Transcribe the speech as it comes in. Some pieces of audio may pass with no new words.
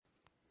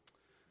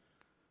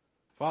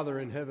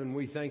Father in heaven,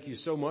 we thank you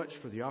so much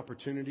for the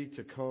opportunity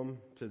to come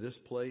to this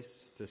place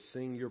to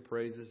sing your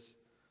praises.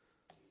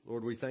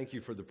 Lord, we thank you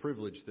for the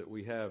privilege that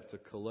we have to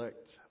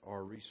collect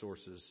our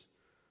resources,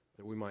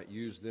 that we might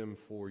use them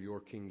for your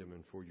kingdom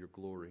and for your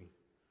glory.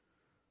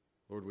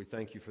 Lord, we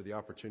thank you for the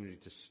opportunity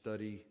to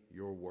study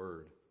your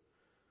word.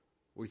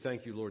 We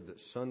thank you, Lord,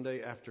 that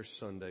Sunday after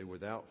Sunday,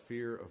 without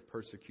fear of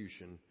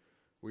persecution,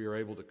 we are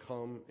able to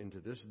come into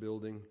this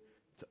building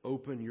to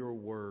open your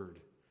word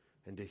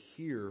and to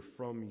hear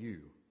from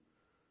you.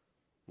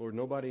 Lord,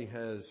 nobody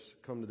has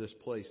come to this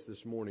place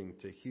this morning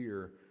to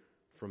hear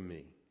from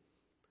me.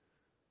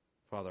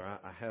 Father,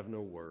 I have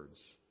no words.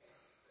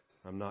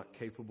 I'm not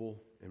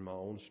capable in my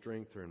own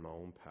strength or in my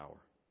own power.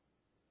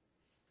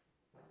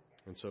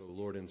 And so,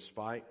 Lord, in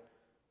spite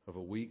of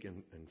a weak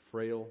and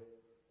frail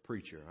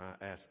preacher,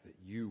 I ask that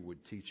you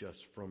would teach us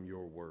from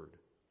your word.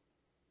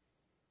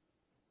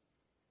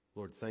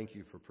 Lord, thank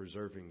you for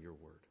preserving your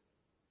word.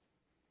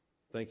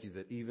 Thank you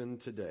that even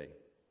today,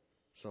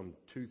 some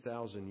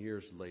 2,000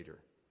 years later,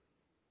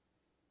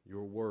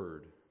 your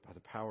word, by the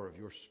power of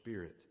your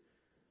Spirit,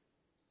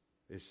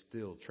 is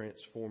still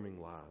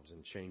transforming lives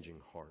and changing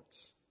hearts.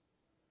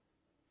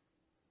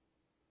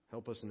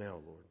 Help us now,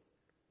 Lord,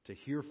 to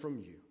hear from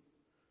you,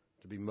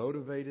 to be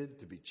motivated,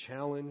 to be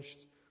challenged,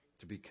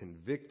 to be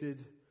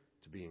convicted,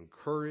 to be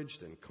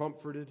encouraged and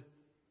comforted.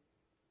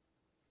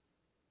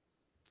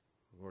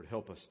 Lord,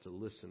 help us to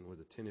listen with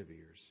attentive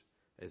ears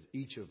as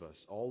each of us,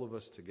 all of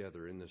us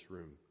together in this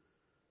room,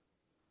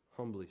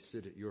 humbly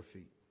sit at your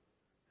feet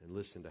and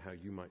listen to how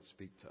you might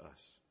speak to us.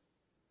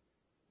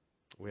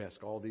 We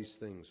ask all these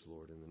things,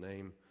 Lord, in the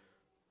name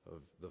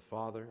of the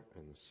Father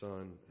and the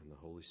Son and the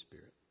Holy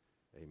Spirit.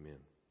 Amen.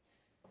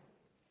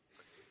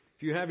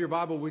 If you have your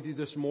Bible with you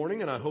this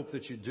morning, and I hope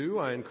that you do,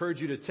 I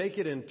encourage you to take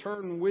it and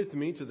turn with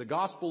me to the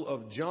Gospel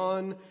of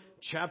John,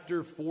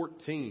 chapter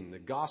 14. The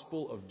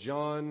Gospel of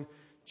John,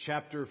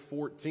 chapter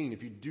 14.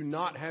 If you do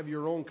not have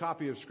your own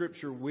copy of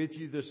Scripture with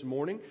you this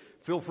morning,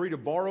 feel free to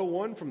borrow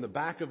one from the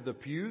back of the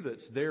pew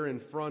that's there in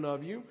front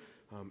of you.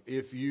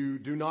 If you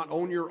do not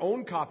own your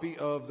own copy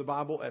of the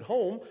Bible at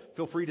home,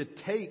 feel free to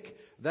take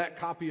that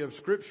copy of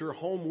Scripture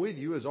home with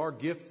you as our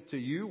gift to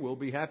you. We'll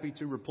be happy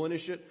to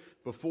replenish it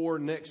before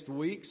next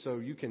week, so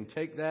you can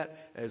take that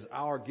as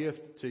our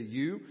gift to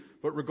you.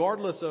 But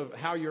regardless of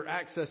how you're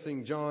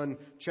accessing John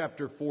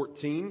chapter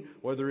 14,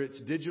 whether it's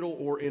digital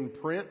or in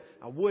print,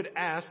 I would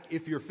ask,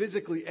 if you're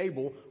physically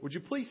able, would you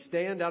please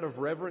stand out of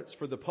reverence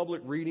for the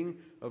public reading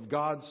of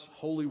God's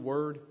holy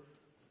word?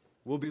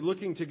 We'll be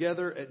looking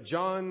together at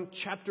John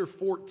chapter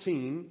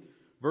 14,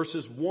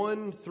 verses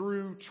 1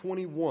 through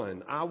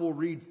 21. I will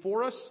read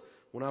for us.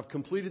 When I've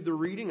completed the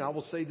reading, I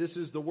will say, "This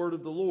is the word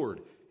of the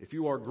Lord." If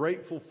you are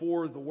grateful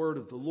for the word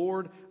of the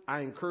Lord,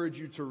 I encourage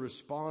you to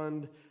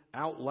respond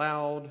out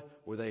loud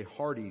with a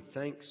hearty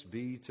thanks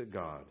be to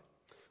God.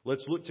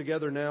 Let's look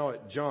together now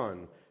at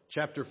John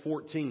chapter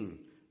 14,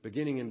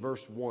 beginning in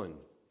verse 1.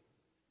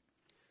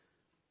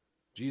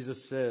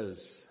 Jesus says,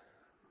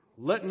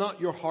 "Let not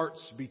your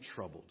hearts be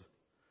troubled.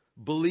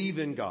 Believe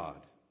in God.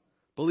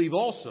 Believe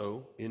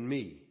also in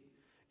me.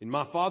 In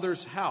my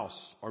Father's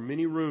house are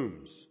many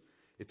rooms.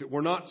 If it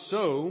were not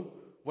so,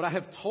 would I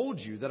have told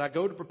you that I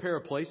go to prepare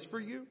a place for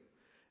you?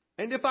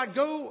 And if I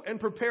go and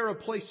prepare a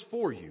place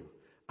for you,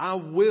 I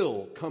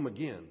will come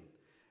again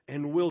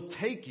and will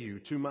take you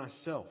to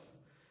myself,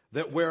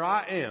 that where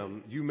I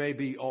am, you may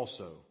be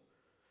also.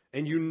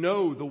 And you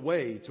know the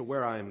way to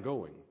where I am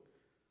going."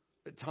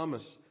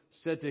 Thomas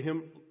said to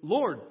him,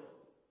 "Lord,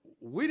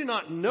 we do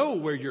not know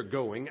where you're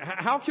going.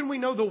 How can we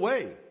know the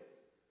way?"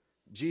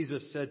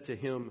 Jesus said to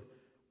him,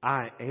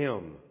 "I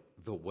am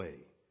the way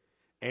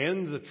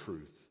and the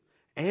truth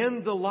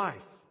and the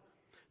life.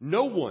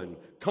 No one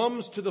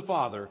comes to the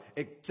Father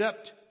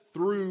except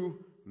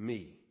through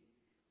me.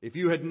 If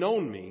you had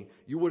known me,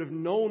 you would have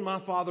known my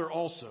Father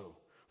also.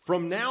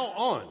 From now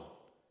on,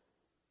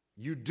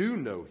 you do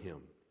know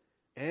him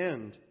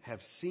and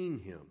have seen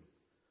him."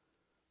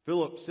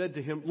 Philip said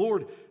to him,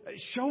 "Lord,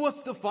 show us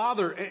the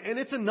Father, and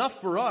it's enough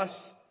for us."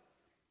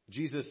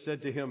 Jesus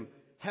said to him,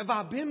 "Have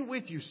I been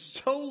with you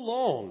so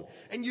long,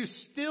 and you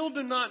still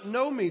do not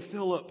know me,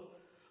 Philip?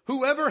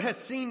 Whoever has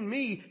seen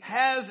me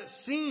has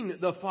seen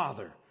the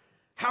Father.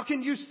 How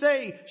can you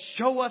say,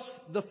 'Show us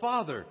the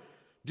Father'?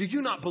 Do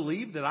you not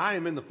believe that I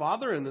am in the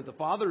Father and that the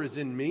Father is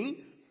in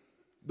me?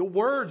 The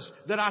words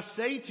that I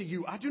say to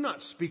you, I do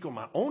not speak on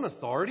my own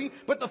authority,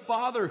 but the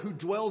Father who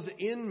dwells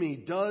in me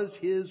does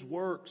his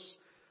works.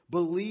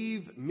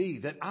 Believe me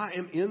that I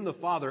am in the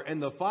Father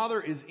and the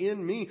Father is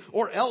in me,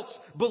 or else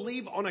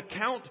believe on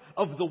account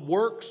of the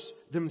works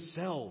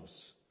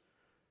themselves.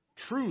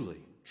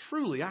 Truly,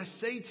 truly, I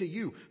say to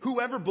you,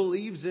 whoever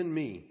believes in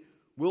me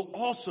will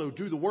also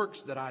do the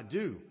works that I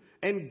do,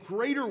 and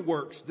greater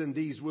works than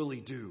these will he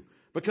do,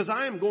 because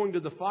I am going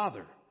to the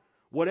Father.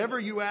 Whatever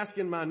you ask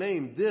in my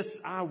name, this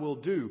I will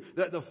do,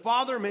 that the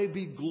Father may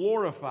be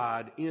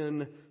glorified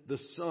in the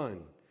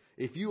Son.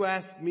 If you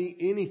ask me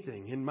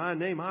anything in my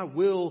name, I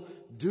will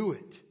do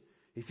it.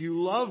 If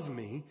you love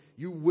me,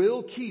 you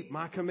will keep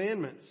my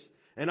commandments.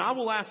 And I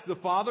will ask the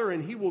Father,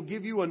 and He will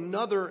give you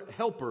another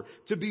helper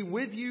to be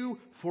with you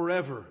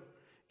forever,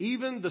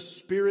 even the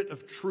Spirit of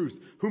truth,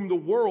 whom the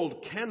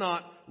world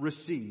cannot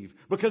receive,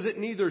 because it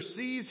neither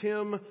sees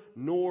Him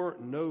nor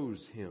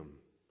knows Him.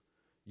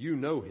 You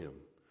know Him,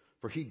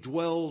 for He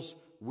dwells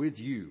with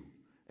you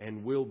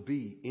and will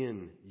be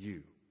in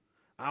you.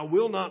 I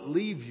will not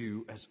leave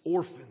you as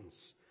orphans.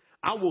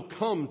 I will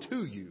come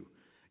to you.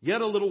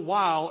 Yet a little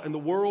while, and the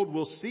world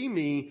will see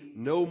me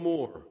no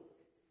more.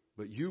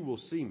 But you will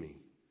see me.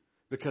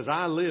 Because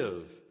I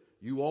live,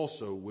 you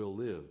also will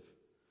live.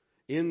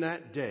 In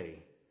that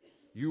day,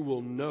 you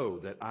will know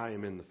that I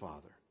am in the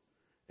Father,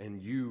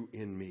 and you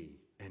in me,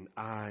 and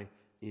I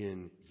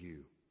in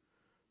you.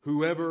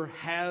 Whoever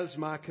has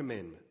my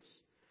commandments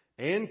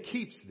and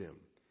keeps them,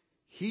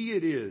 he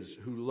it is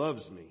who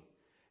loves me.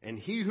 And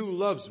he who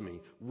loves me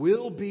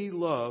will be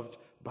loved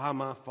by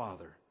my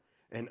Father,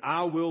 and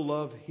I will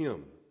love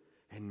him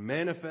and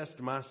manifest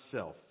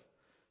myself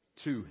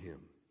to him.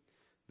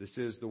 This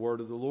is the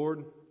word of the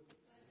Lord.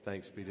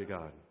 Thanks be to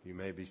God. You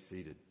may be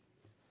seated.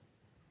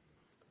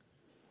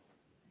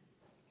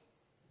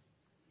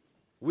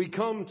 We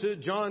come to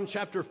John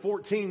chapter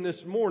 14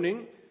 this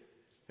morning,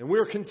 and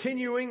we're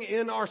continuing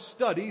in our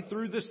study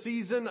through the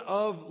season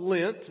of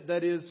Lent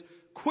that is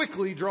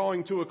quickly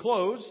drawing to a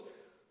close.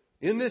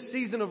 In this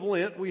season of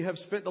Lent, we have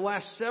spent the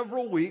last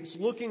several weeks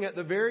looking at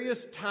the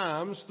various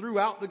times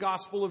throughout the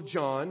Gospel of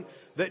John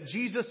that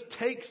Jesus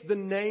takes the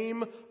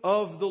name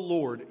of the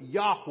Lord,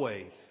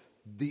 Yahweh,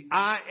 the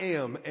I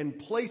Am, and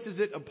places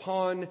it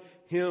upon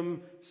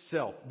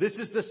himself. This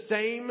is the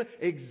same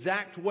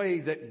exact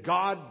way that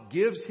God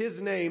gives his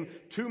name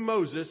to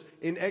Moses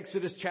in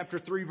Exodus chapter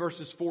 3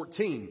 verses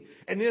 14.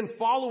 And then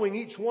following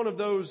each one of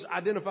those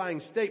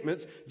identifying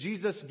statements,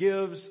 Jesus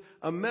gives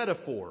a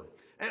metaphor.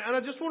 And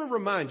I just want to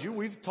remind you,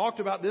 we've talked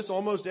about this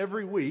almost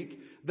every week,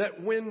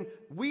 that when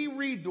we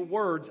read the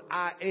words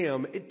I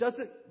am, it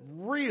doesn't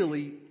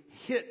really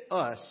hit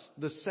us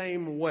the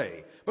same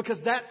way. Because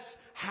that's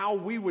how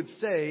we would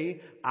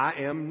say,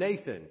 I am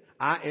Nathan.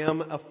 I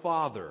am a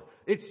father.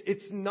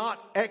 It's not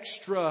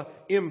extra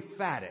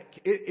emphatic.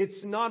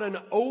 It's not an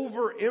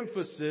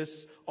overemphasis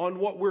on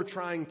what we're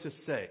trying to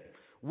say.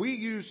 We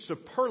use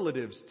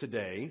superlatives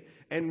today,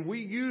 and we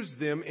use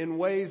them in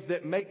ways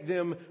that make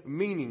them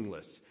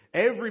meaningless.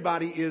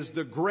 Everybody is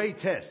the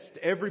greatest.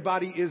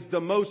 Everybody is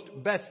the most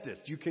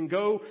bestest. You can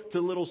go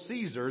to Little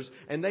Caesars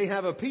and they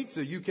have a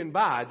pizza you can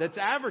buy that's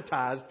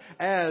advertised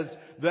as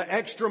the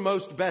extra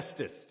most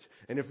bestest.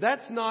 And if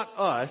that's not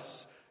us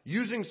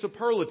using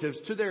superlatives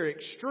to their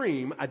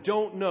extreme, I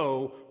don't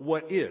know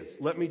what is.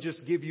 Let me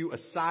just give you a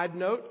side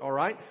note, all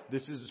right?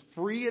 This is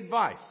free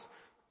advice.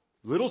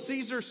 Little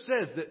Caesar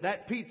says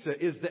that pizza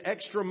is the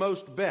extra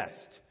most best.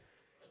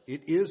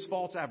 It is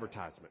false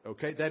advertisement,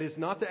 okay? That is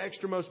not the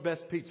extra most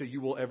best pizza you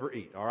will ever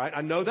eat, all right?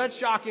 I know that's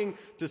shocking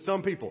to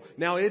some people.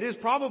 Now, it is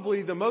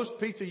probably the most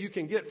pizza you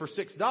can get for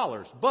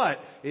 $6, but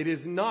it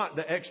is not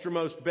the extra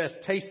most best,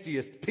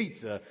 tastiest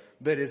pizza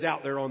that is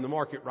out there on the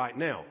market right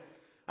now.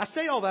 I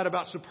say all that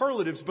about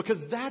superlatives because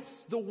that's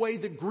the way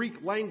the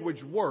Greek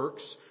language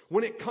works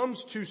when it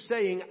comes to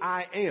saying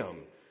I am.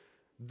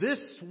 This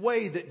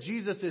way that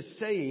Jesus is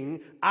saying,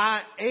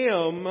 I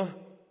am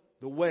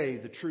the way,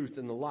 the truth,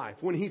 and the life.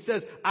 When he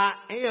says, I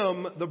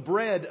am the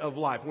bread of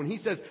life. When he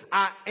says,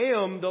 I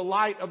am the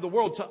light of the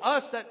world. To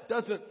us, that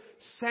doesn't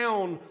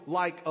sound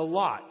like a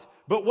lot.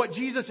 But what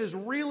Jesus is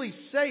really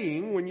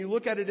saying, when you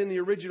look at it in the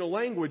original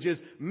language,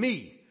 is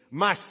me,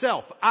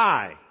 myself,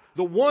 I.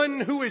 The one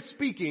who is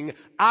speaking,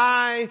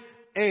 I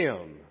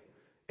am.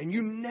 And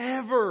you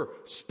never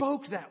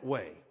spoke that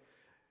way.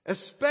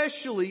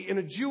 Especially in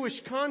a Jewish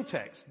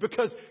context,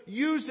 because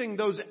using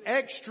those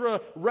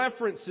extra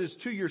references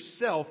to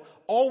yourself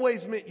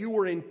always meant you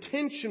were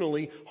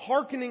intentionally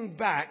hearkening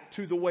back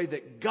to the way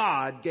that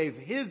God gave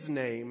his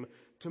name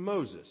to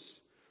Moses.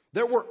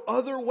 There were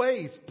other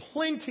ways,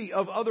 plenty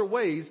of other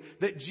ways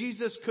that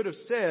Jesus could have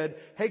said,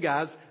 hey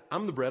guys,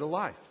 I'm the bread of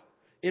life.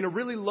 In a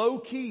really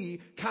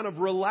low-key, kind of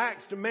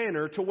relaxed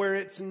manner to where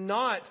it's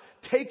not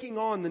taking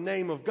on the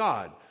name of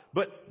God.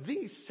 But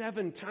these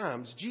 7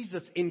 times,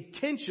 Jesus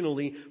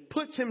intentionally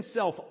puts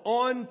himself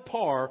on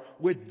par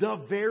with the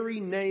very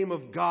name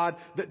of God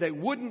that they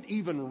wouldn't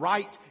even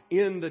write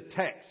in the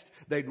text.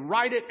 They'd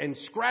write it and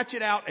scratch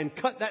it out and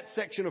cut that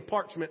section of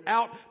parchment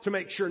out to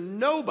make sure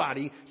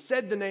nobody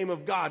said the name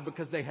of God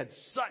because they had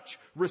such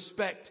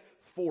respect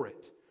for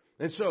it.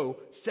 And so,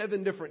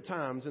 7 different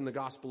times in the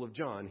Gospel of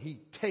John, he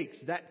takes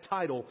that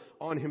title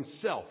on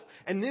himself.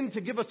 And then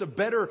to give us a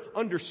better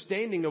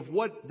understanding of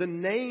what the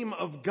name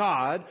of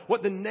God,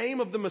 what the name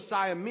of the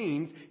Messiah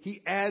means,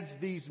 he adds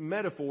these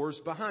metaphors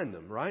behind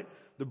them, right?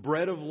 The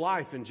bread of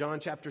life in John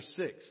chapter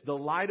 6. The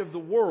light of the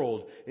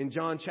world in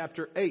John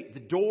chapter 8. The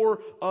door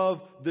of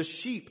the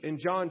sheep in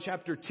John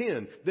chapter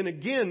 10. Then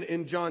again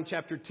in John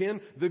chapter 10,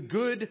 the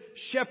good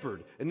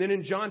shepherd. And then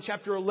in John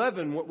chapter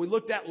 11, what we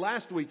looked at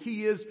last week,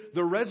 he is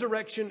the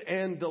resurrection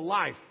and the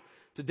life.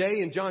 Today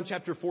in John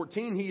chapter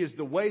 14, he is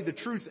the way, the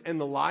truth, and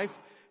the life.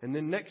 And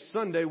then next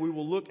Sunday, we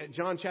will look at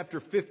John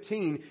chapter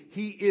 15.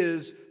 He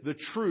is the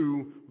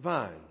true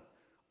vine.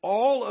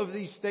 All of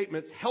these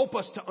statements help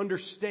us to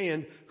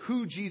understand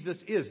who Jesus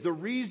is. The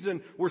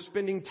reason we're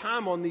spending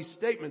time on these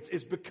statements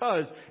is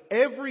because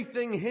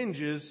everything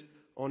hinges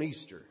on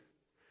Easter.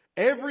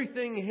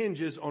 Everything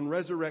hinges on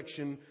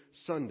Resurrection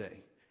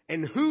Sunday.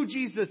 And who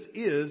Jesus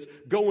is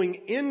going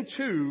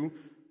into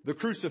the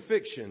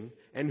crucifixion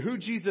and who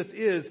Jesus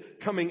is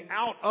coming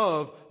out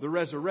of the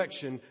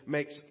resurrection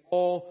makes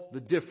all the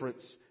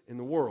difference in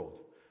the world.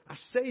 I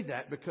say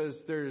that because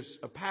there's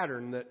a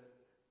pattern that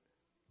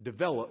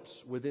develops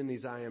within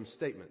these I am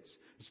statements,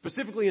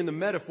 specifically in the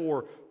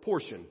metaphor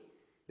portion.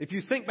 If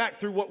you think back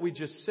through what we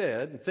just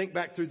said and think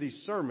back through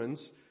these sermons,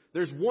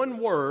 there's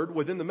one word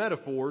within the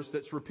metaphors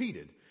that's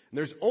repeated. And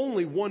there's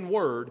only one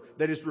word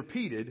that is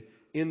repeated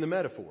in the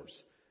metaphors.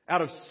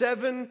 Out of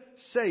 7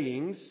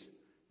 sayings,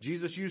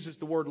 Jesus uses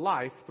the word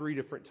life 3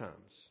 different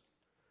times.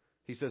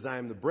 He says, I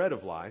am the bread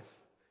of life.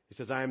 He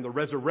says, I am the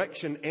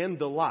resurrection and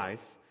the life.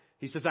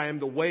 He says, I am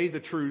the way,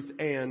 the truth,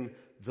 and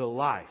the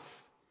life.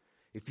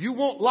 If you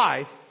want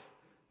life,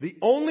 the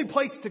only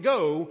place to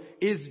go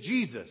is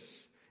Jesus.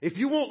 If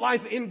you want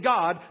life in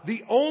God,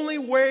 the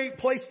only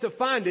place to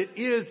find it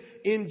is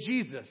in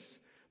Jesus.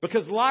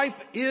 Because life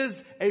is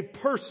a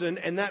person,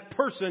 and that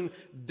person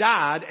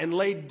died and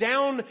laid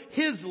down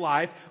his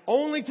life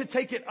only to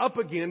take it up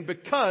again,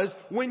 because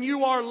when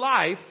you are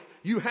life,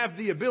 you have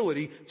the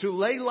ability to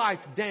lay life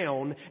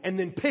down and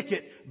then pick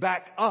it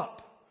back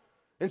up.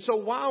 And so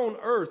why on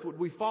earth would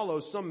we follow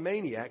some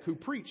maniac who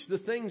preached the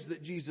things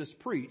that Jesus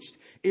preached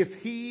if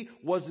he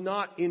was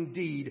not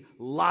indeed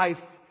life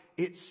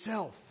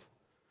itself?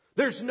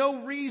 There's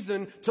no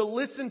reason to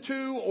listen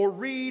to or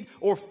read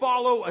or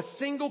follow a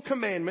single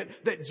commandment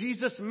that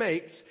Jesus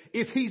makes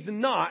if he's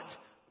not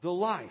the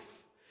life.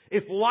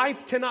 If life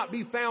cannot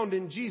be found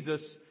in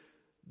Jesus,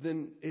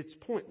 then it's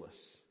pointless.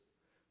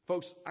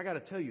 Folks, I got to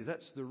tell you,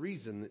 that's the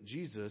reason that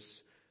Jesus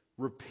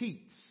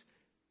repeats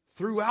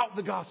throughout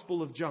the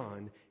Gospel of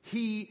John,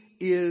 he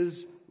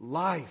is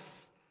life.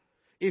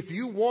 If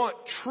you want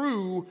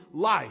true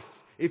life,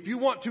 if you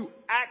want to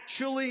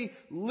actually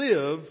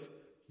live,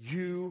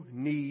 you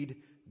need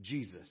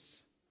Jesus.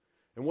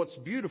 And what's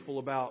beautiful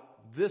about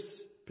this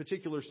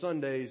particular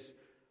Sunday's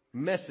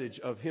message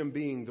of him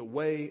being the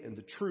way and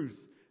the truth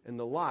and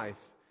the life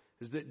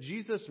is that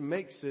Jesus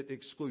makes it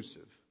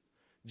exclusive.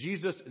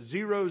 Jesus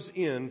zeroes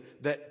in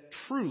that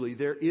truly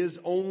there is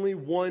only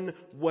one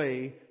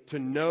way to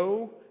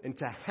know and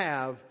to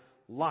have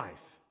life.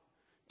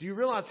 Do you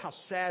realize how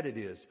sad it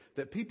is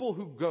that people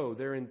who go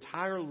their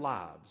entire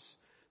lives,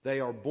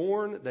 they are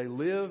born, they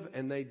live,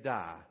 and they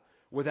die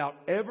without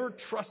ever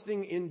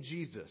trusting in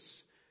Jesus?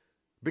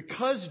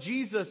 Because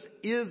Jesus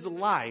is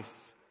life,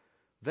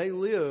 they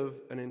live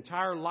an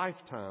entire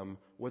lifetime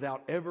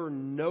without ever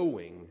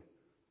knowing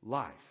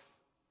life.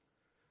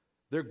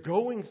 They're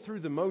going through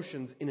the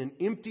motions in an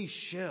empty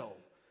shell.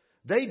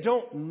 They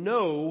don't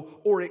know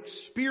or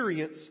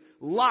experience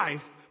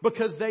life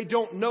because they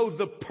don't know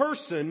the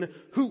person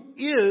who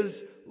is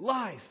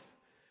life.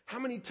 How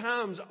many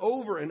times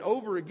over and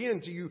over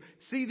again do you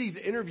see these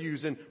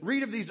interviews and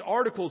read of these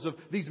articles of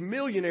these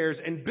millionaires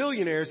and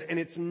billionaires, and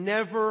it's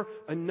never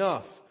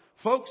enough?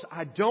 Folks,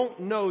 I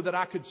don't know that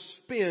I could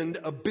spend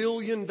 $1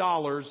 billion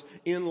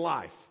in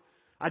life.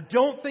 I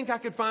don't think I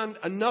could find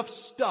enough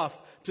stuff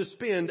to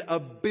spend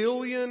 $1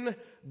 billion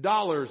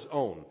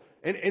on.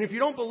 And if you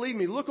don't believe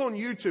me, look on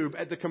YouTube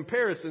at the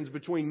comparisons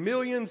between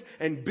millions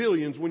and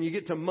billions when you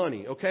get to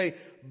money, okay?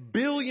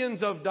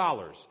 Billions of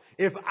dollars.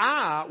 If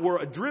I were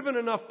a driven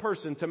enough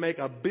person to make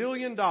 $1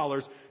 billion,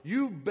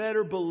 you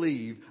better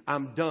believe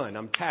I'm done.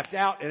 I'm tapped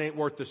out. It ain't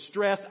worth the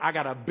stress. I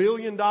got $1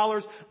 billion.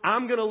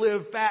 I'm going to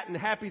live fat and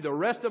happy the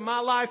rest of my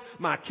life.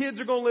 My kids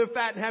are going to live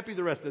fat and happy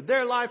the rest of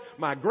their life.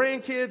 My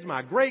grandkids,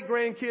 my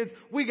great-grandkids.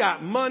 We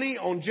got money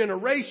on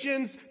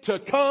generations to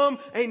come.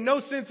 Ain't no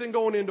sense in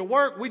going into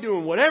work. We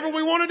doing whatever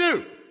we want to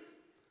do.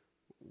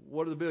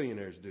 What do the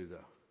billionaires do,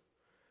 though?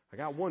 I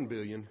got $1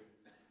 billion.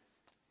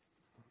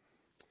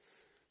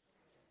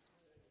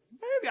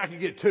 Maybe I could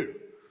get 2.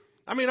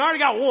 I already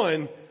got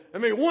 1.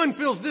 1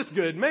 feels this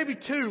good. Maybe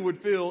 2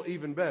 would feel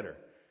even better.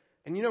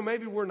 And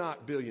maybe we're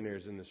not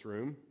billionaires in this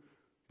room,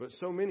 but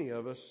so many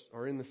of us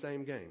are in the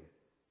same game.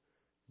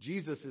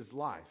 Jesus is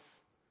life.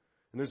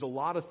 And there's a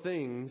lot of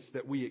things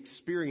that we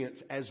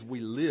experience as we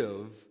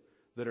live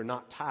that are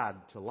not tied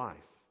to life.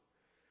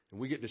 And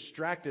we get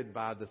distracted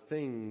by the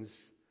things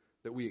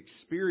that we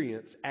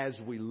experience as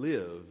we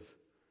live,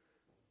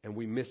 and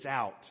we miss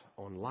out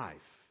on life.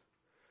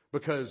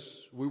 Because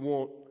we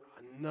want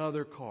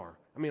another car.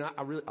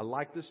 I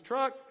like this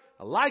truck.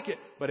 I like it.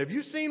 But have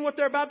you seen what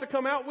they're about to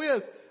come out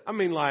with?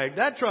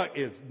 That truck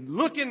is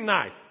looking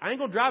nice. I ain't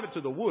going to drive it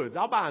to the woods.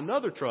 I'll buy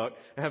another truck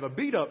and have a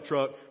beat up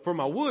truck for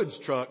my woods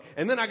truck.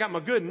 And then I got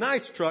my good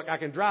nice truck I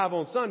can drive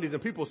on Sundays,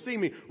 and people see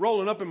me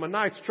rolling up in my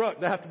nice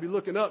truck. They have to be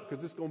looking up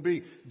because it's going to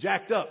be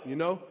jacked up,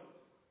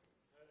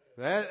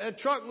 That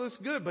truck looks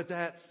good, but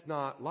that's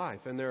not life.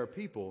 And there are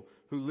people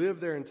who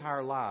live their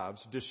entire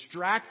lives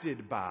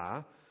distracted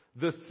by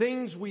the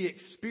things we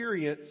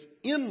experience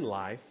in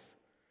life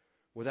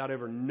without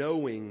ever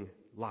knowing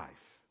life.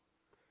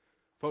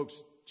 Folks,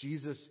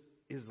 Jesus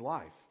is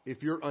life.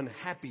 If you're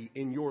unhappy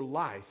in your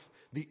life,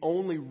 the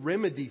only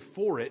remedy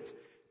for it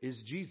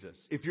is Jesus.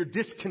 If you're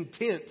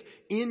discontent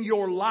in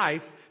your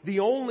life,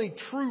 the only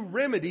true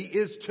remedy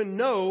is to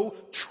know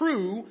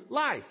true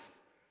life.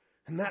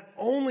 And that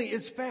only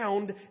is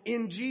found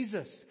in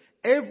Jesus.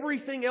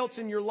 Everything else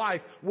in your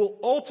life will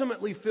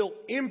ultimately feel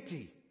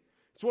empty.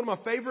 It's one of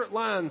my favorite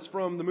lines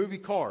from the movie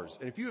Cars.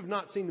 And if you have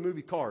not seen the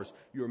movie Cars,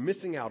 you are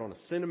missing out on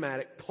a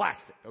cinematic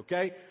classic,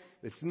 okay?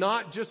 It's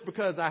not just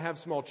because I have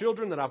small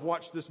children that I've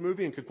watched this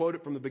movie and could quote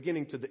it from the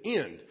beginning to the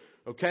end,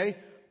 okay?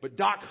 But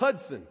Doc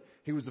Hudson,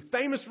 he was a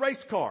famous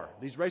race car.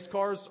 These race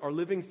cars are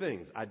living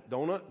things.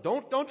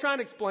 Don't try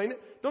and explain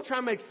it. Don't try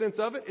and make sense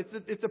of it.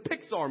 It's a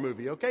Pixar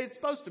movie, okay? It's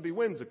supposed to be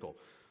whimsical.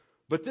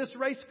 But this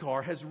race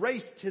car has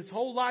raced his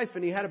whole life,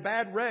 and he had a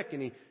bad wreck,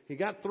 and he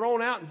got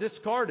thrown out and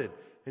discarded.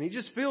 And he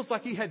just feels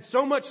like he had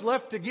so much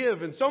left to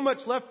give and so much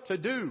left to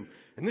do.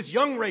 And this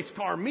young race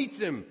car meets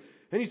him.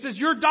 And he says,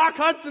 "You're Doc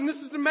Hudson. This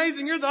is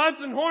amazing. You're the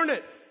Hudson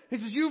Hornet." He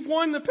says, "You've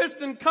won the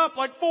Piston Cup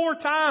like 4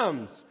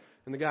 times.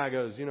 And the guy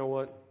goes, "You know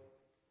what?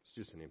 It's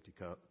just an empty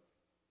cup.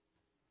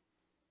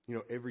 You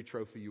know, every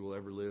trophy you will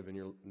ever live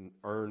and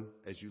earn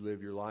as you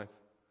live your life,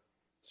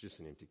 it's just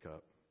an empty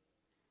cup.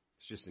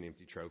 It's just an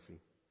empty trophy.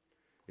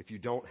 If you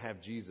don't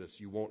have Jesus,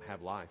 you won't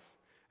have life.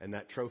 And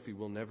that trophy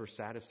will never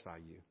satisfy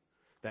you.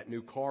 That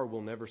new car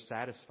will never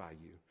satisfy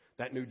you.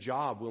 That new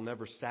job will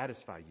never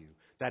satisfy you.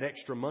 That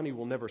extra money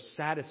will never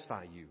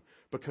satisfy you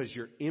because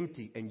you're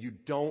empty and you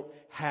don't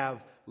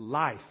have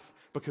life.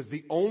 Because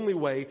the only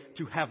way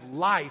to have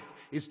life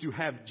is to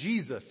have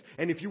Jesus.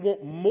 And if you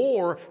want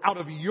more out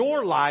of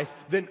your life,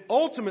 then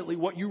ultimately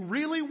what you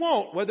really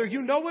want, whether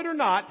you know it or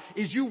not,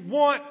 is you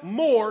want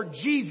more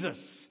Jesus.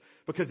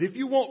 Because if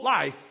you want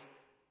life,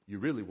 you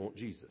really want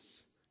Jesus.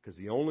 Because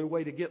the only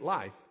way to get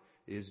life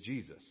is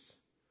Jesus.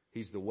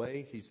 He's the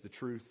way, He's the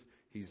truth,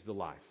 He's the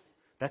life.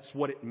 That's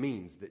what it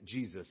means that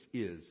Jesus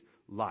is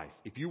life.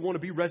 If you want to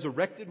be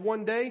resurrected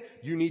one day,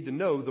 you need to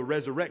know the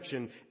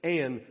resurrection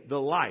and the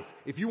life.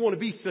 If you want to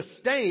be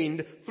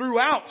sustained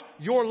throughout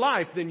your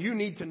life, then you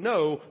need to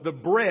know the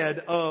bread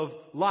of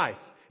life.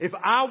 If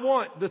I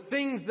want the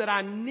things that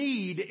I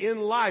need in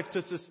life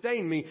to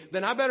sustain me,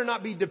 then I better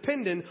not be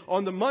dependent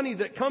on the money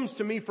that comes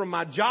to me from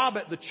my job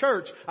at the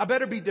church. I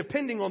better be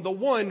depending on the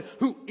one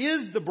who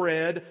is the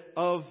bread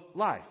of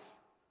life.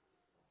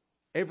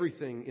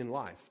 Everything in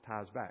life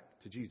ties back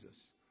to Jesus.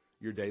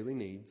 Your daily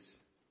needs,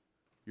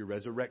 your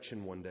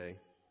resurrection one day,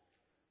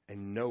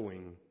 and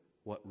knowing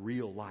what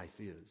real life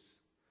is.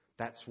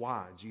 That's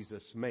why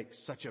Jesus makes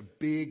such a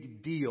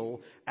big deal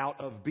out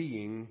of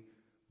being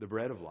the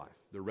bread of life,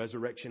 the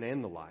resurrection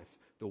and the life,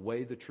 the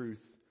way, the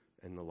truth,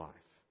 and the life.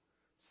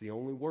 It's the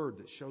only word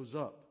that shows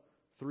up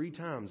 3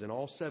 times in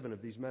all 7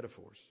 of these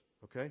metaphors.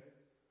 Okay?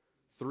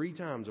 3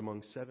 times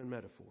among 7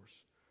 metaphors.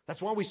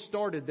 That's why we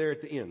started there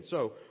at the end.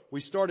 So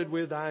we started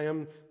with, I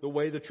am the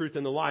way, the truth,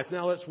 and the life.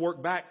 Now let's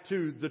work back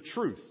to the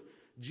truth.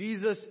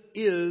 Jesus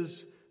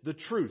is the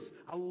truth.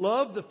 I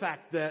love the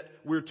fact that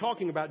we're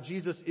talking about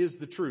Jesus is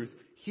the truth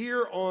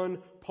here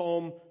on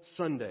Palm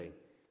Sunday.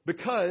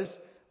 Because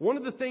one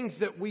of the things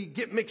that we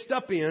get mixed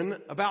up in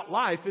about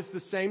life is the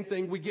same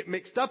thing we get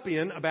mixed up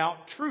in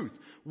about truth.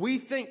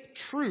 We think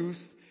truth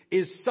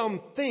is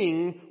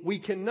something we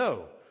can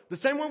know. The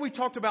same way we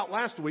talked about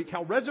last week,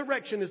 how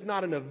resurrection is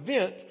not an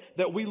event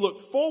that we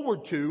look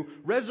forward to.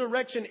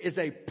 Resurrection is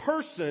a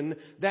person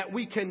that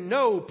we can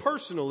know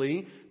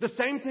personally. The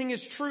same thing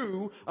is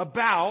true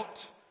about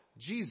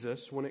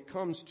Jesus when it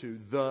comes to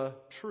the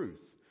truth.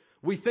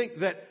 We think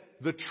that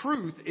the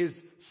truth is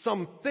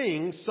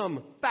something,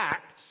 some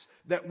facts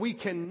that we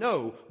can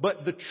know.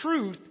 But the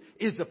truth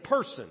is a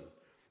person.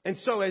 And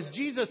so as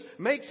Jesus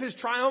makes His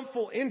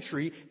triumphal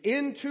entry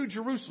into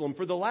Jerusalem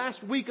for the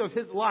last week of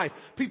His life,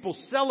 people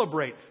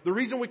celebrate. The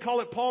reason we call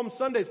it Palm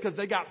Sunday is because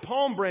they got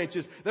palm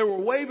branches. They were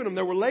waving them.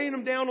 They were laying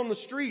them down on the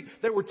street.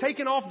 They were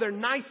taking off their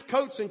nice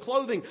coats and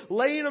clothing,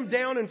 laying them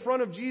down in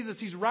front of Jesus.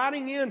 He's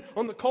riding in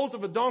on the colt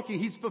of a donkey.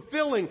 He's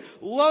fulfilling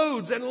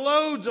loads and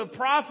loads of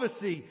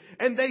prophecy.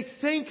 And they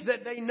think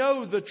that they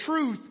know the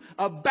truth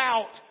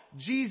about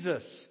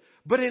Jesus.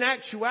 But in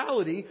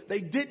actuality,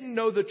 they didn't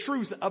know the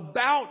truth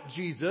about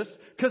Jesus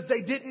because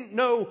they didn't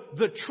know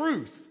the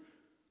truth.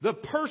 The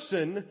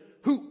person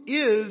who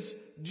is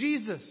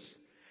Jesus.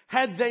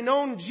 Had they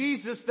known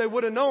Jesus, they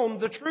would have known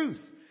the truth.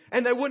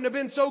 And they wouldn't have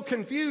been so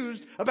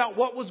confused about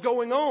what was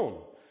going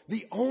on.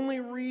 The only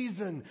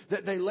reason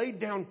that they laid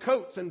down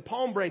coats and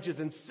palm branches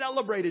and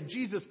celebrated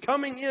Jesus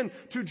coming in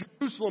to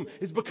Jerusalem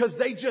is because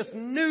they just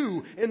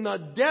knew in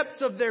the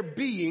depths of their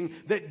being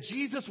that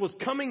Jesus was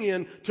coming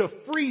in to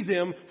free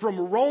them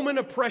from Roman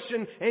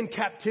oppression and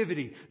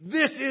captivity.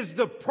 This is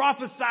the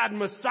prophesied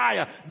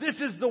Messiah. This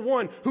is the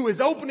one who is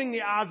opening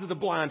the eyes of the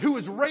blind, who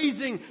is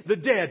raising the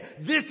dead.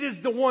 This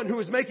is the one who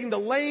is making the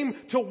lame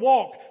to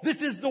walk.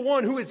 This is the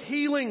one who is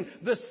healing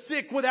the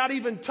sick without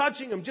even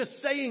touching them, just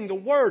saying the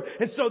word.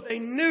 And so they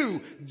knew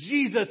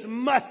Jesus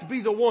must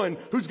be the one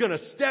who's going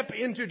to step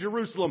into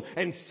Jerusalem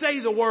and say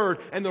the word,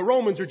 and the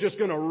Romans are just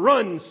going to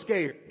run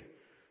scared.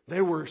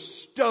 They were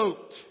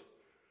stoked.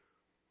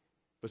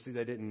 But see,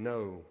 they didn't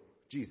know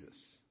Jesus.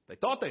 They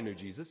thought they knew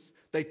Jesus.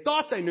 They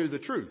thought they knew the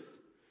truth.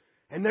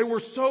 And they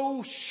were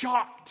so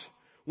shocked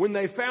when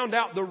they found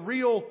out the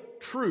real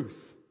truth.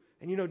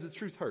 And you know, the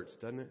truth hurts,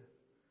 doesn't it?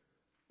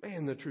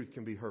 Man, the truth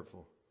can be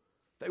hurtful.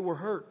 They were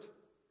hurt.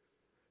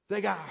 They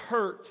got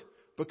hurt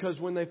because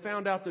when they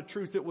found out the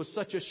truth, it was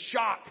such a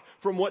shock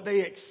from what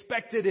they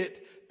expected it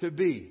to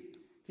be.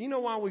 Do you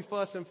know why we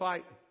fuss and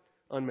fight?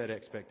 Unmet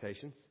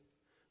expectations.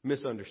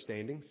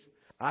 Misunderstandings.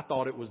 I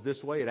thought it was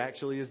this way. It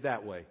actually is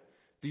that way.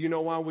 Do you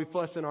know why we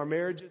fuss in our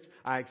marriages?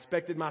 I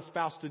expected my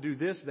spouse to do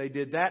this. They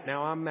did that.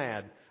 Now I'm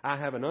mad. I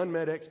have an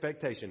unmet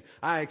expectation.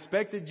 I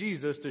expected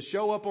Jesus to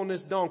show up on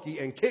this donkey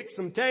and kick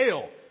some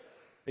tail.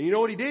 And you know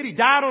what he did? He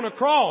died on a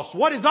cross.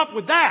 What is up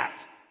with that?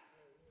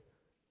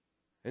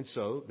 And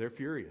so they're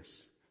furious.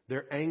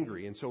 They're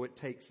angry. And so it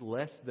takes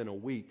less than a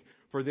week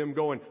for them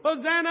going,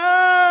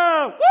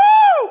 Hosanna!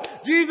 Woo!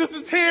 Jesus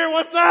is here.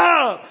 What's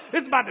up?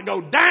 It's about to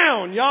go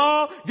down,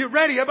 y'all. Get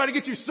ready. Everybody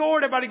get your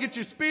sword. Everybody get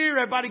your spear.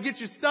 Everybody get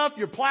your stuff,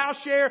 your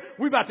plowshare.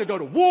 We're about to go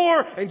to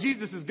war. And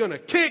Jesus is going to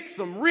kick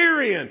some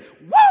rear end.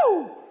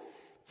 Woo!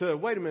 So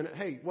wait a minute.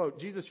 Hey, whoa,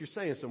 Jesus, you're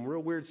saying some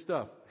real weird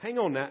stuff. Hang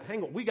on now.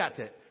 Hang on. We got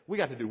to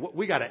do what?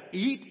 We got to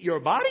eat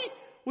your body?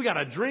 We got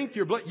to drink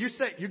your blood. You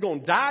say you're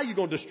going to die. You're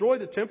going to destroy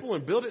the temple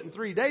and build it in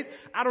 3 days.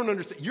 I don't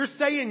understand. You're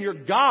saying you're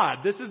God.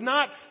 This is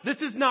not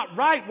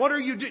right. What are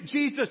you doing?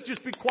 Jesus,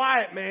 just be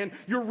quiet, man.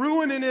 You're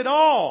ruining it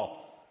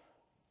all.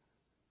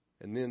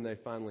 And then they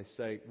finally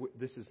say,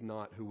 this is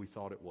not who we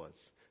thought it was.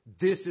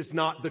 This is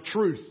not the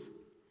truth.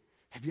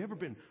 Have you ever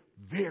been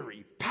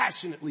very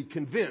passionately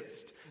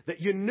convinced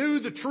that you knew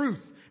the truth,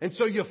 and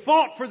so you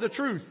fought for the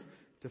truth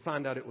to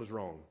find out it was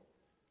wrong?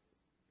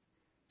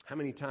 How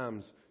many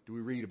times do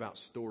we read about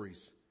stories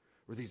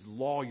where these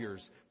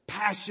lawyers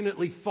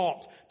passionately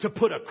fought to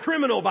put a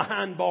criminal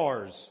behind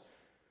bars?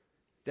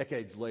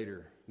 Decades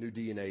later, new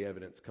DNA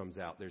evidence comes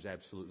out. There's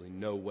absolutely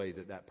no way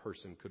that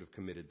person could have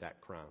committed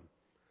that crime.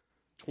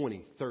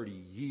 20, 30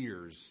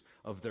 years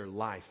of their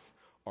life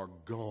are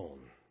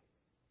gone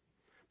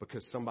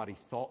because somebody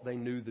thought they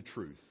knew the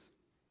truth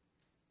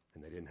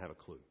and they didn't have a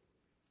clue.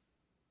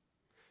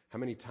 How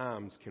many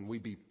times can we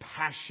be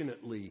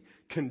passionately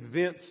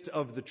convinced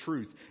of the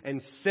truth and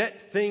set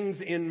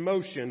things in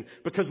motion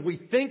because we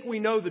think we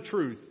know the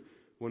truth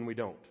when we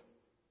don't?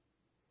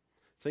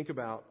 Think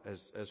about,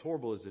 as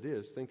horrible as it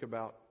is, think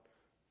about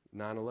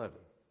 9/11.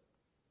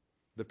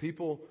 The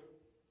people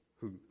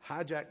who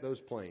hijacked those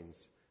planes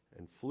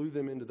and flew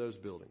them into those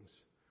buildings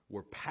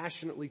were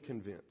passionately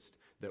convinced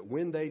that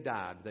when they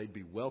died, they'd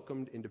be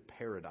welcomed into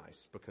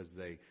paradise because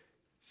they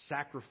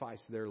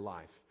sacrificed their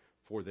life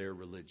for their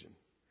religion.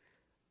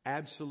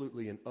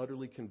 Absolutely and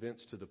utterly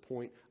convinced to the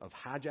point of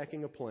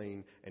hijacking a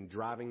plane and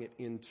driving it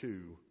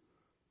into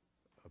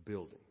a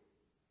building.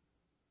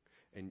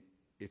 And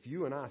if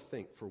you and I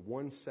think for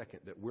 1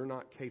 second that we're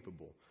not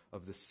capable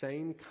of the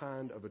same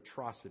kind of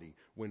atrocity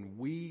when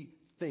we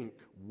think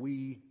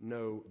we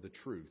know the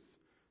truth,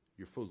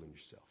 you're fooling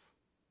yourself.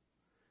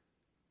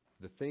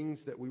 The things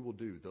that we will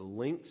do, the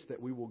lengths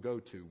that we will go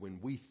to when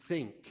we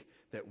think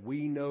that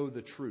we know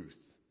the truth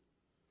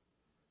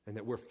and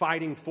that we're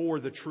fighting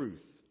for the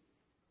truth,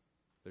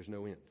 there's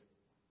no end.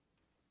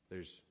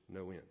 There's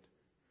no end.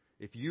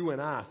 If you and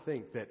I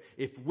think that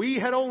if we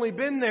had only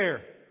been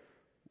there,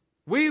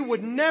 we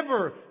would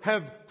never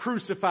have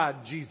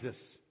crucified Jesus.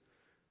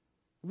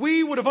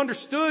 We would have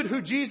understood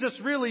who Jesus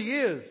really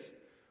is.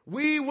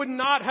 We would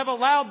not have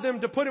allowed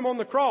them to put him on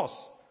the cross.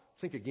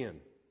 Think again.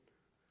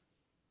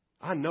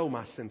 I know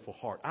my sinful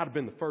heart. I'd have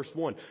been the first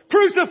one.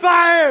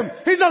 Crucify him!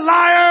 He's a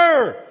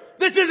liar!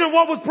 This isn't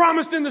what was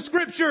promised in the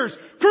scriptures.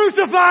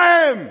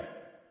 Crucify him!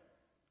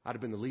 I'd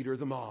have been the leader of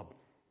the mob.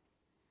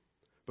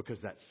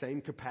 Because that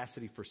same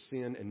capacity for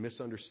sin and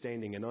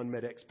misunderstanding and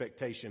unmet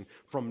expectation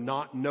from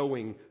not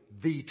knowing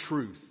the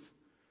truth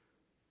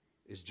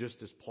is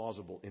just as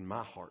plausible in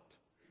my heart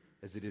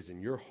as it is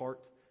in your heart,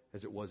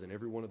 as it was in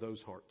every one of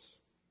those hearts.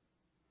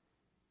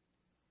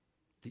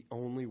 The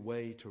only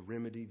way to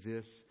remedy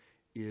this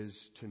is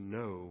to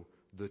know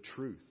the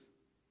truth.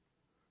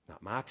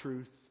 Not my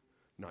truth,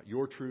 not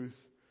your truth,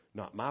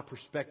 not my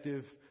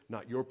perspective,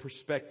 not your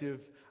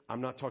perspective. I'm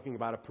not talking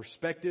about a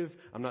perspective.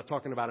 I'm not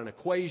talking about an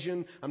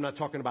equation. I'm not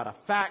talking about a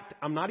fact.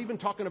 I'm not even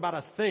talking about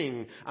a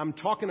thing. I'm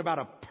talking about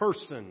a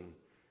person.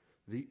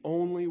 The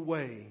only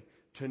way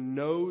to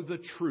know the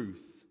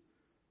truth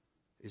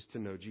is to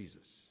know Jesus.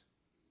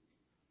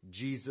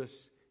 Jesus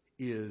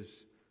is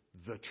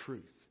the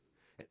truth.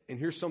 And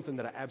here's something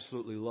that I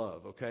absolutely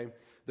love, okay?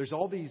 There's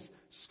all these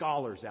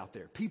scholars out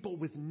there, people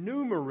with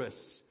numerous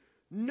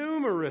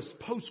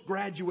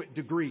postgraduate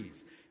degrees,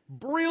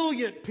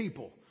 brilliant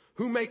people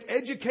who make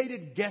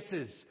educated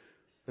guesses.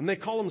 And they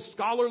call them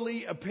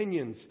scholarly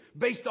opinions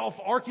based off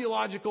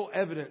archaeological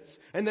evidence.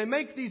 And they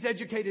make these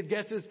educated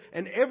guesses,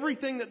 and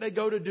everything that they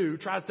go to do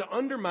tries to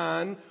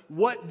undermine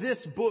what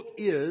this book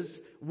is,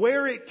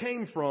 where it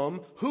came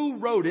from, who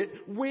wrote it,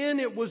 when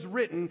it was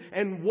written,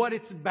 and what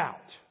it's about.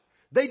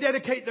 They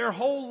dedicate their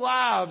whole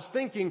lives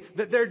thinking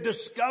that they're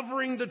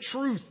discovering the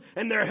truth,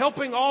 and they're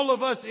helping all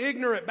of us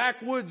ignorant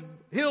backwoods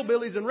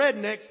hillbillies and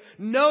rednecks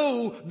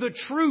know the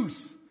truth.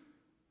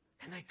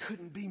 And they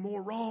couldn't be more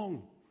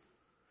wrong.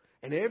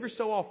 And every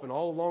so often,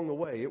 all along the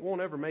way, it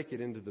won't ever make it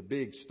into the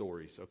big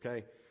stories,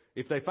 okay?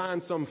 If they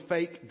find some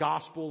fake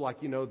gospel, like,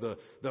 the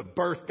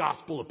birth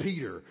gospel of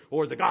Peter,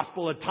 or the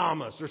gospel of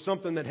Thomas, or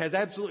something that has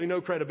absolutely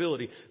no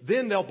credibility,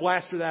 then they'll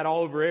blaster that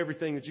all over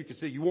everything that you can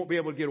see. You won't be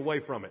able to get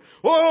away from it.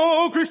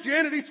 Oh,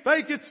 Christianity's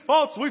fake, it's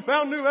false, we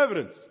found new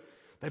evidence.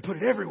 They put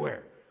it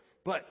everywhere.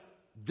 But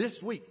this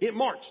week, in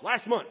March,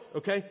 last month,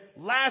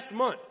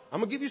 I'm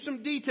going to give you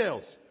some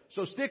details.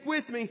 So stick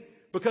with me,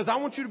 because I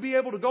want you to be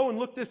able to go and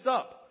look this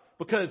up.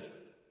 Because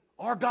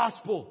our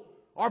gospel,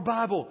 our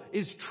Bible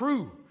is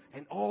true.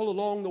 And all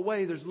along the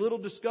way, there's little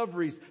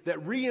discoveries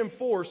that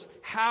reinforce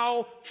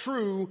how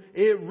true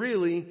it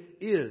really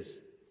is.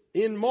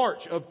 In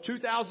March of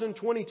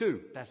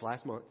 2022, that's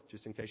last month,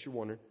 just in case you're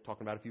wondering,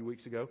 talking about a few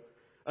weeks ago,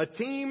 a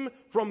team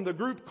from the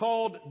group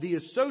called the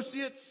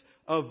Associates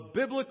of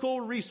Biblical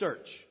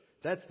Research,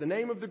 that's the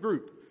name of the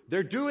group,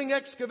 they're doing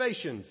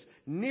excavations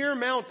near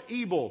Mount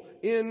Ebal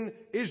in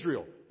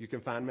Israel. You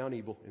can find Mount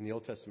Ebal in the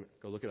Old Testament.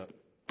 Go look it up.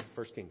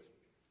 1 Kings.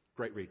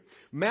 Great read.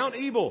 Mount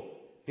Ebal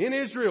in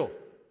Israel.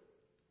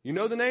 You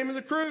know the name of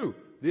the crew.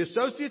 The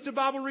Associates of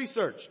Bible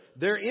Research.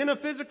 They're in a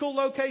physical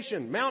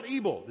location. Mount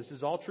Ebal. This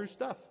is all true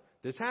stuff.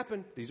 This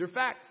happened. These are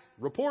facts.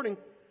 Reporting.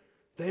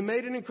 They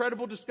made an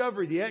incredible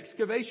discovery. The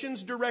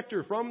excavations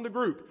director from the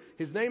group,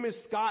 his name is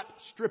Scott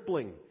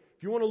Stripling.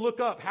 If you want to look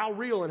up how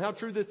real and how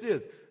true this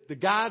is, the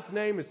guy's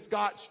name is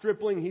Scott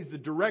Stripling. He's the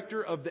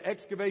director of the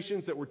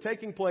excavations that were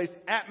taking place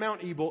at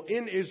Mount Ebal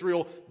in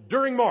Israel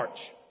during March.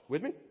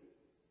 With me?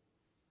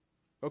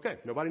 Okay,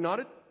 nobody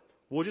nodded?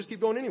 We'll just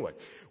keep going anyway.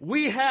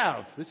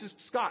 This is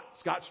Scott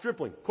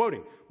Stripling,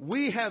 quoting,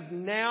 we have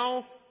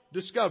now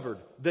discovered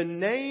the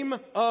name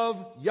of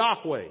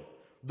Yahweh,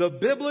 the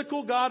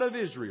biblical God of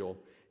Israel,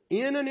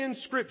 in an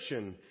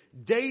inscription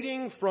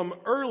dating from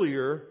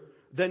earlier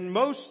than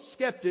most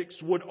skeptics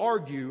would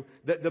argue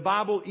that the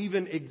Bible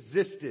even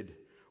existed,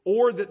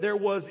 or that there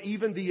was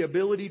even the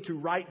ability to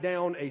write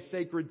down a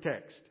sacred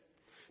text.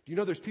 Do you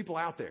know there's people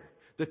out there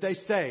that they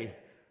say,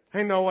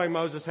 hey, no way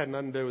Moses had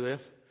nothing to do with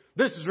this.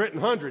 This is written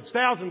hundreds,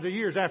 thousands of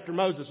years after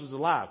Moses was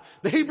alive.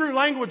 The Hebrew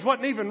language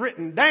wasn't even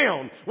written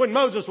down when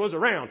Moses was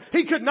around.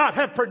 He could not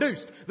have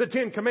produced the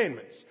Ten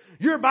Commandments.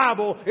 Your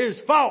Bible is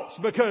false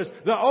because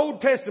the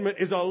Old Testament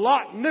is a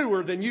lot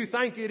newer than you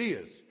think it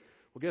is.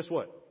 Well, guess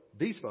what?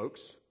 These folks,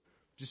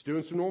 just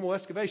doing some normal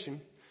excavation,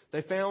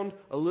 they found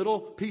a little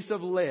piece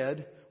of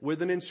lead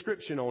with an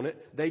inscription on it.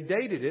 They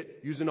dated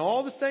it using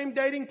all the same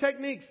dating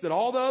techniques that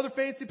all the other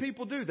fancy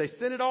people do. They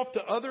sent it off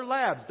to other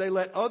labs. They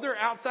let other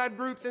outside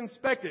groups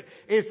inspect it.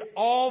 It's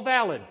all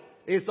valid.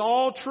 It's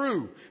all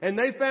true. And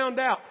they found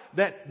out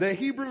that the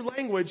Hebrew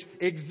language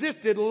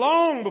existed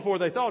long before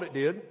they thought it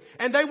did.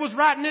 And they was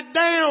writing it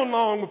down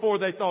long before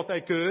they thought they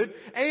could.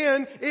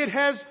 And it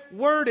has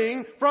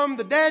wording from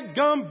the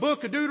dadgum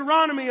book of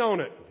Deuteronomy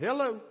on it.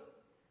 Hello.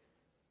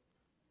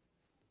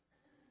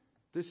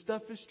 This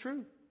stuff is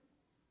true.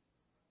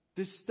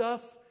 This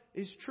stuff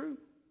is true.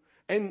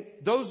 And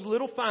those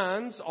little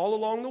finds all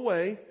along the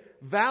way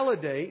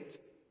validate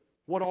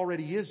what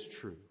already is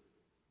true.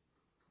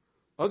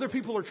 Other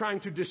people are trying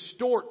to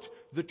distort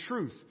the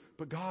truth,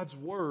 but God's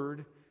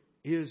Word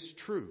is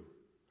true.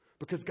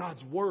 Because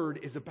God's Word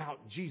is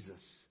about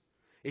Jesus.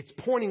 It's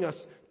pointing us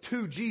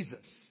to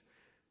Jesus.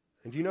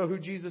 And do you know who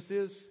Jesus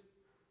is?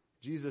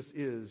 Jesus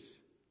is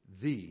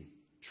the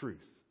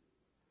truth.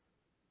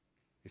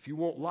 If you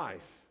want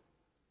life,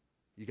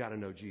 you got to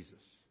know Jesus.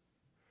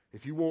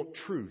 If you want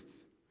truth,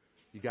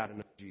 you got to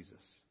know Jesus.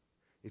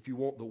 If you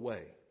want the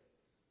way,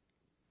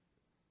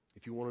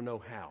 if you want to know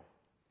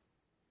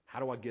how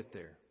do I get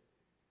there?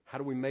 How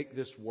do we make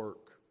this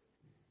work?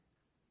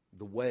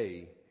 The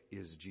way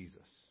is Jesus.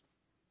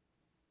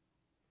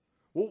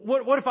 Well,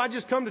 what if I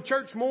just come to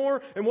church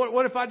more? And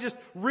what if I just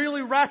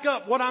really rack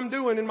up what I'm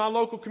doing in my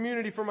local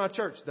community for my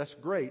church? That's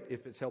great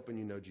if it's helping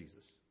you know Jesus.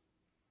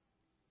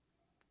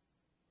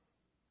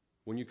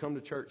 When you come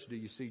to church, do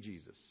you see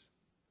Jesus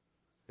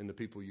in the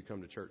people you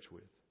come to church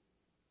with?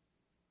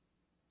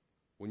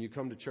 When you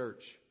come to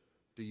church,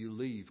 do you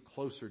leave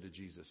closer to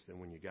Jesus than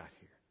when you got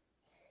here?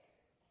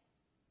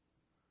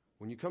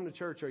 When you come to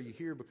church, are you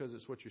here because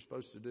it's what you're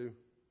supposed to do?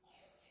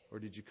 Or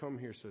did you come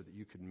here so that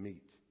you could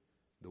meet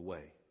the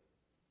way?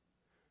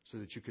 So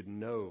that you could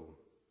know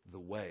the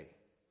way.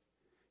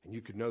 And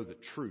you could know the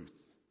truth.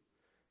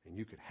 And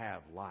you could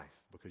have life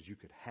because you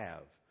could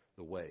have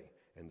the way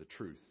and the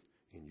truth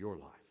in your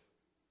life.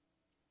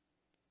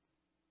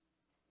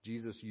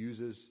 Jesus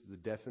uses the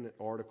definite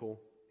article.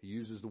 He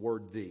uses the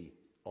word "the"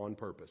 on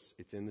purpose.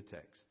 It's in the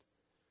text.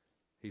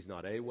 He's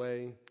not a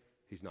way.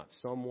 He's not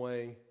some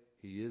way.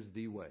 He is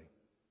the way.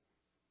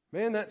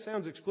 Man, that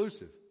sounds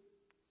exclusive.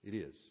 It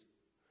is.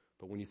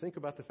 But when you think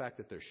about the fact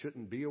that there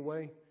shouldn't be a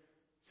way,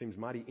 it seems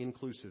mighty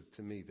inclusive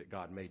to me that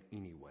God made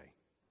any way.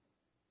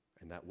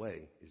 And that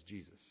way is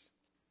Jesus.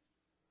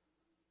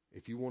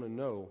 If you want to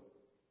know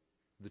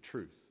the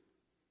truth,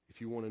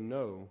 if you want to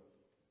know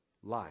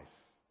life,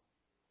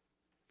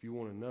 if you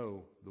want to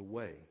know the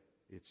way,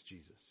 it's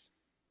Jesus.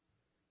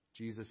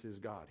 Jesus is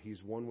God.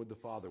 He's one with the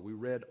Father. We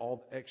read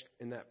all the extra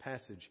in that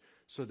passage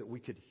so that we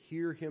could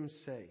hear him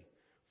say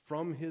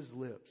from his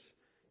lips,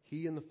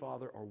 he and the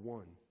Father are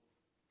one.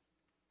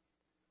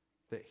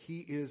 That he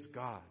is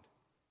God.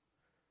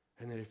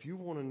 And that if you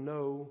want to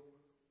know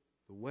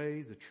the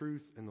way, the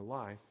truth, and the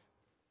life,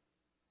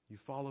 you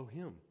follow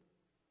him.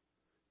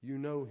 You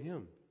know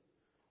him.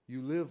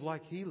 You live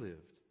like he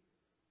lived.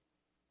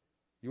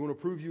 You want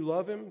to prove you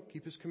love him?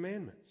 Keep his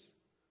commandments.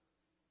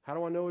 How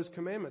do I know his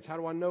commandments? How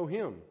do I know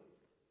him?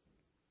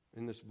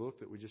 In this book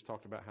that we just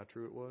talked about how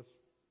true it was.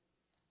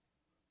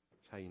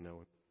 That's how you know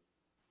him.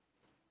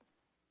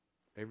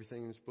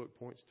 Everything in this book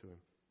points to him.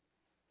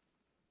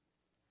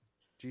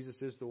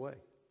 Jesus is the way.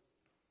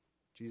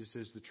 Jesus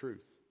is the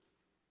truth.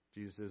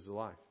 Jesus is the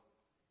life.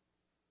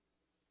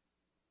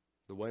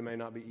 The way may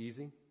not be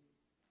easy.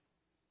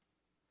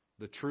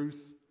 The truth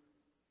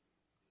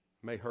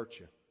may hurt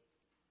you.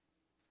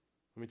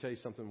 Let me tell you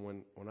something.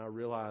 When I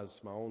realize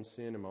my own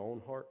sin in my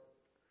own heart,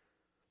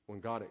 when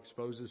God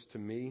exposes to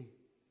me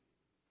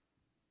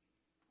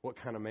what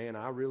kind of man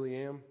I really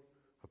am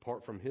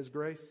apart from his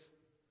grace,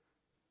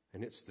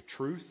 and it's the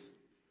truth,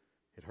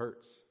 it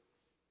hurts.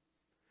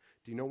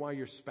 Do you know why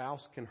your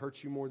spouse can hurt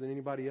you more than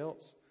anybody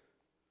else?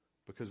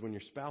 Because when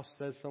your spouse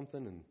says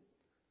something and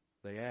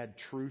they add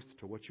truth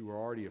to what you were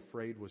already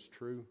afraid was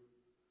true,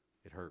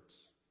 it hurts.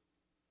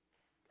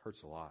 It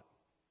hurts a lot.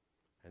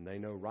 And they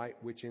know right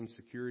which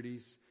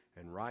insecurities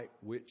and right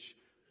which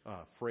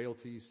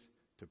frailties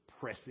to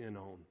press in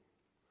on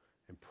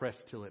and press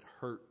till it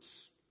hurts.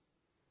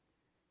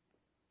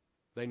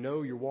 They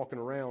know you're walking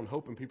around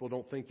hoping people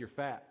don't think you're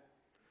fat.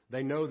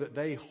 They know that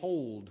they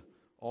hold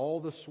all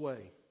the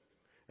sway.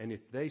 And if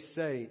they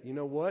say, you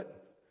know what?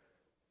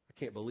 I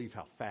can't believe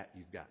how fat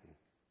you've gotten.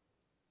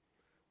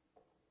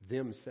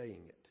 Them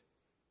saying it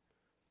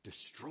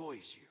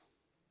destroys you.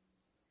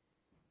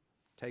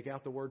 Take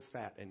out the word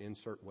fat and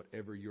insert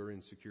whatever your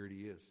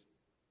insecurity is.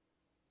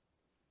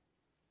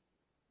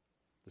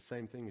 The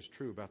same thing is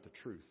true about the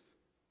truth.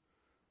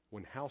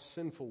 When how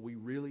sinful we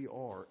really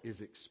are is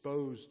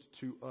exposed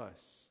to us,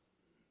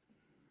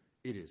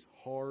 it is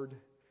hard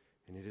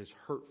and it is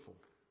hurtful.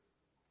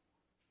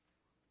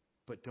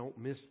 But don't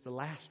miss the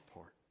last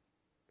part.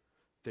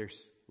 There's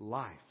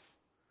life.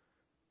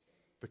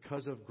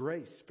 Because of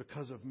grace,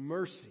 because of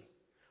mercy.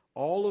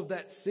 All of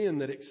that sin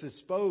that is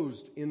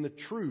exposed in the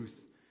truth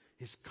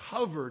is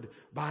covered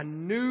by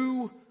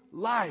new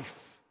life.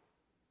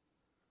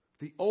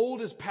 The old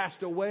has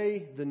passed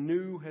away, the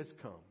new has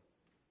come.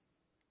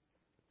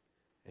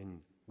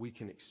 And we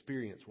can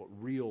experience what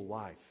real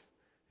life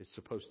is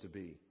supposed to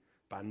be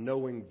by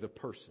knowing the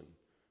person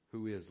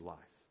who is life.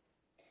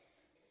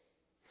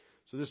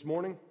 So this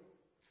morning,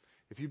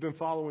 if you've been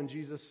following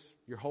Jesus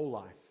your whole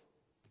life,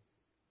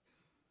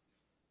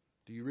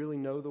 do you really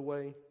know the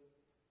way?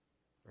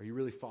 Are you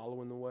really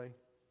following the way?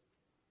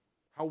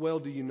 How well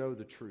do you know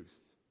the truth?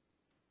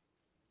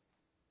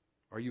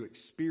 Are you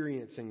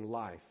experiencing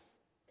life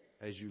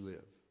as you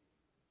live?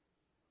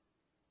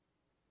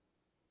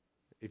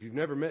 If you've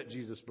never met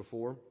Jesus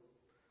before,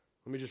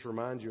 let me just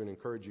remind you and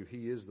encourage you,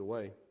 he is the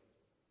way.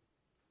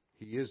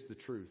 He is the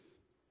truth.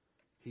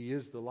 He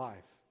is the life.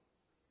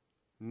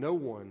 No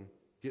one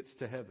gets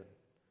to heaven.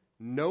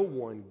 No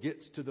one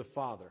gets to the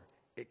Father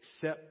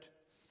except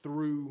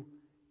through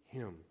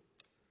him.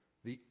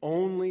 The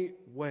only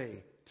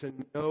way to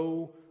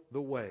know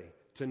the way,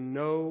 to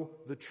know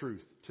the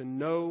truth, to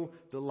know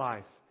the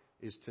life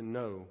is to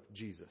know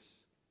Jesus.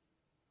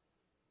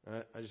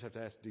 I just have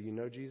to ask, do you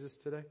know Jesus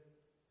today?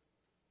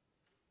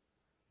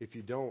 If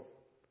you don't,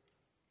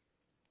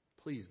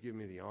 please give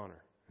me the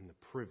honor and the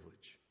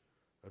privilege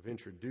of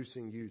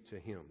introducing you to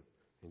him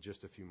in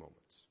just a few moments.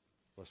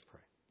 Let's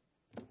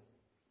pray.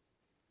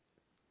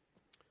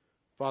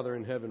 Father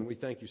in heaven, we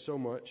thank you so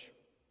much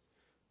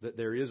that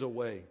there is a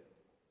way,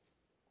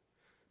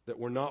 that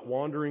we're not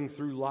wandering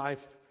through life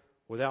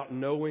without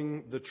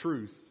knowing the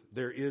truth.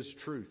 There is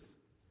truth,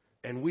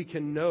 and we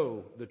can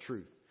know the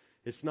truth.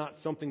 It's not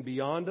something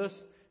beyond us.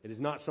 It is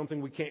not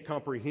something we can't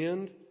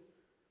comprehend.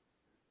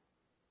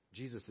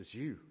 Jesus is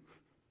you.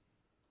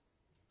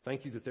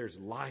 Thank you that there's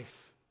life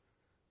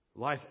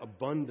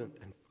abundant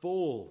and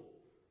full,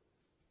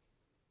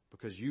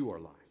 because you are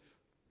life.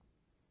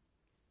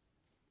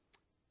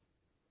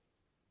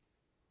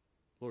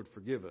 Lord,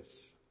 forgive us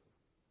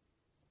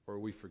where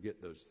we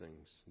forget those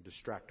things and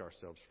distract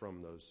ourselves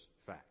from those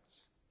facts.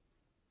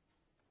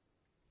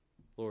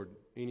 Lord,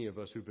 any of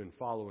us who've been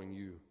following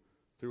you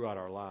throughout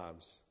our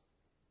lives,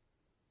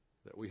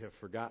 that we have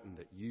forgotten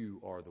that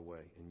you are the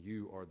way and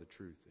you are the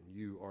truth and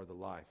you are the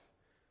life.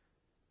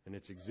 And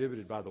it's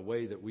exhibited by the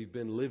way that we've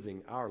been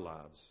living our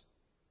lives.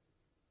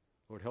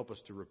 Lord, help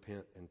us to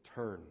repent and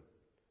turn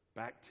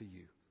back to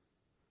you,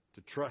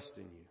 to trust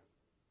in you,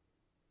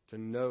 to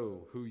know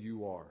who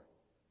you are,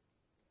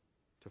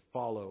 to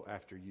follow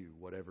after you,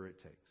 whatever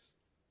it takes,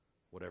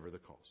 whatever the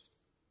cost.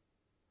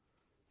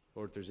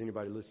 Lord, if there's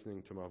anybody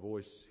listening to my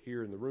voice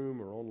here in the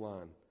room or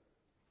online,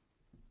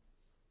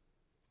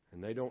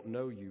 and they don't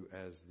know you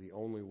as the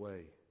only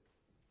way,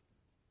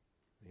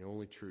 the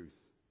only truth,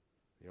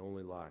 the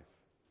only life,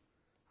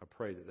 I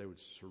pray that they would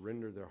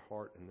surrender their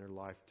heart and their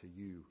life to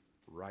you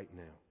right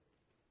now.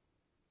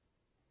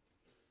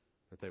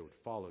 That they would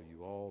follow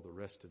you all the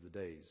rest of the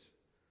days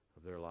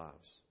of their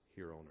lives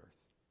here on earth.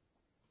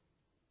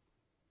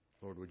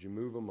 Lord, would you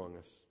move among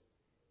us?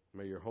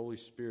 May your Holy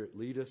Spirit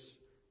lead us,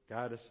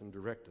 guide us, and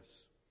direct us.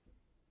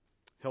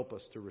 Help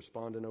us to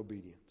respond in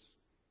obedience.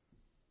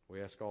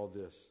 We ask all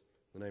this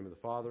in the name of the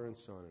Father and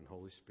Son and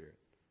Holy Spirit.